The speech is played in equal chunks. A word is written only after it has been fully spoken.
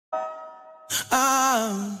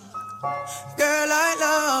Girl, I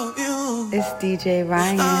love you. It's DJ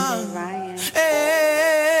Ryan.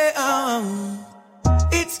 Hey,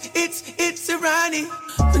 it's Serani.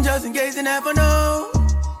 Just in case you never know.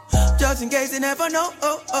 Just in case you never know.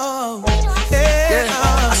 Hey,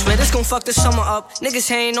 I swear this gon' fuck the summer up. Niggas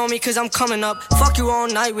hating on me cause I'm coming up. Fuck you all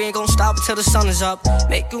night, we ain't gon' stop until the sun is up.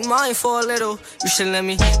 Make you mine for a little. You should let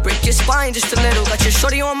me break your spine just a little. Got your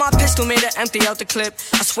shorty on my pistol, made her empty out the clip.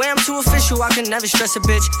 I swear I'm too official, I can never stress a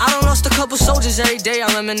bitch. I done lost a couple soldiers every day,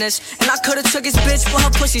 I reminisce. And I could've took his bitch, but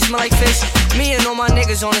her pussy smell like fish. Me and all my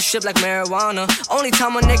niggas on the strip like marijuana. Only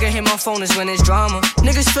time a nigga hit my phone is when it's drama.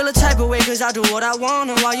 Niggas feel a type of way cause I do what I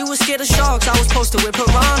wanna. While you was scared of sharks, I was posted with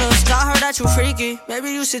piranhas. I heard that you freaky,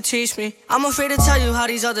 maybe you should teach me. I'm afraid to tell you how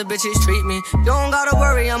these other bitches treat me. You don't gotta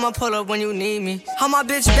worry, I'ma pull up when you need me. How my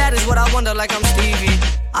bitch bad is what I wonder, like I'm Stevie.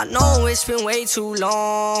 I know it's been way too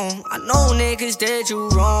long. I know niggas did you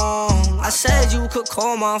wrong. I said you could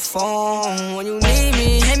call my phone when you need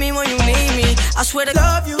me. Hit me when you need me. I swear to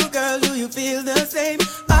love you, girl, do you feel the same?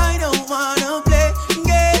 I don't wanna play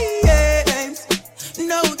games.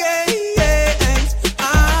 No games.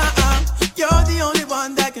 You're the only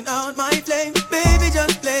one that can out my flame. Baby,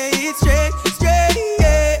 just play it straight.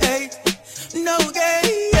 No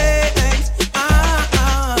games.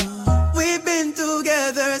 We've been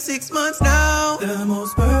together 6 months now. The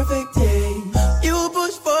most perfect day. You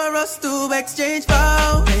pushed for us to exchange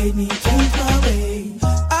vows. Made me change my way.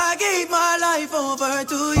 I gave my life over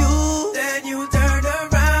to you. Then you turned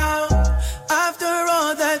around. After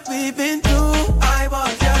all that we've been through, I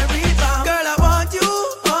was your rebound. Girl, I want you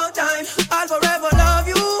all time. I'll forever love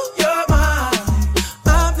you. You're mine.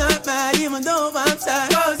 I'm not mad even though I'm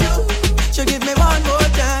sad. Cause you should give me one more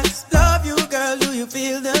chance. Love you, girl, do you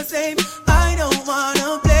feel the same? I don't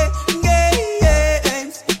wanna play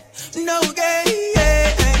games. No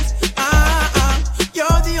games.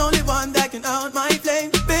 You're the only one that can out my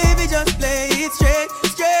flame. Baby, just play it straight.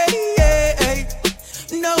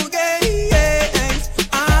 No games.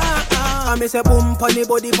 I me say boom pon the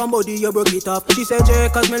body, pon body, you broke it up. She say J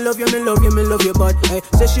Kaz, me love you, but hey,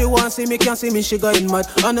 say she want see me, can't see me, she going mad.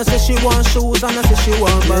 And I say she want shoes, and I say she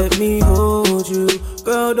want back. Let me hold you,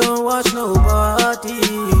 girl, don't watch nobody.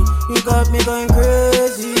 You got me going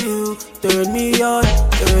crazy, you turn me on,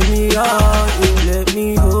 you let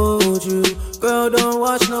me hold you, girl, don't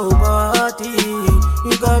watch nobody.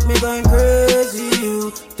 You got me going crazy,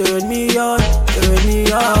 you turn me on,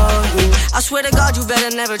 you. I swear to God, you better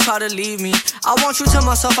never try to leave me. I want you to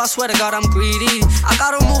myself, I swear to God, I'm greedy. I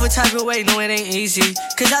gotta move a type of way, no, it ain't easy.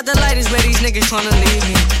 Cause at the light is where these niggas tryna leave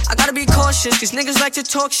me. I gotta be cautious, cause niggas like to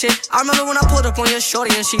talk shit. I remember when I pulled up on your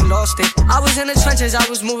shorty and she lost it. I was in the trenches, I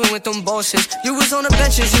was moving with them bosses. You was on the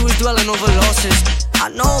benches, you was dwelling over losses. I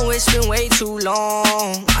know it's been way too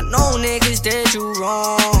long. I know niggas did you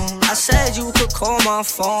wrong. I said you could call my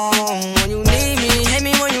phone when you need me. Hit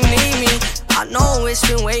me when you need me. I know it's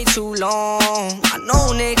been way too long. I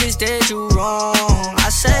know niggas did you wrong. I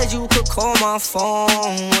said you could call my phone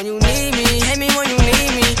when you need me. Hit me when you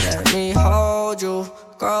need me. Let me hold you.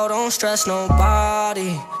 Girl, don't stress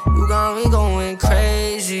nobody. You got me going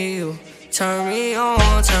crazy. You turn me on.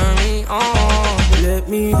 Let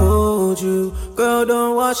me hold you, girl,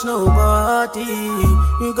 don't watch nobody.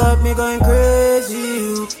 You got me going crazy,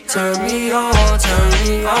 you turn me on.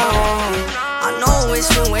 I know it's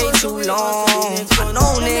been way too long. I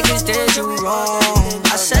know niggas did you wrong.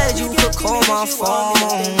 I said you could call my phone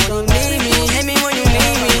when you need me. Hit me when you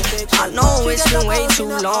need me. I know it's been way too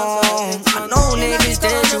long. I know niggas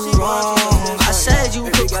did you wrong. I said you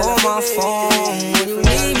could call my phone when you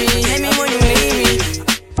need me. Hit me when you need me.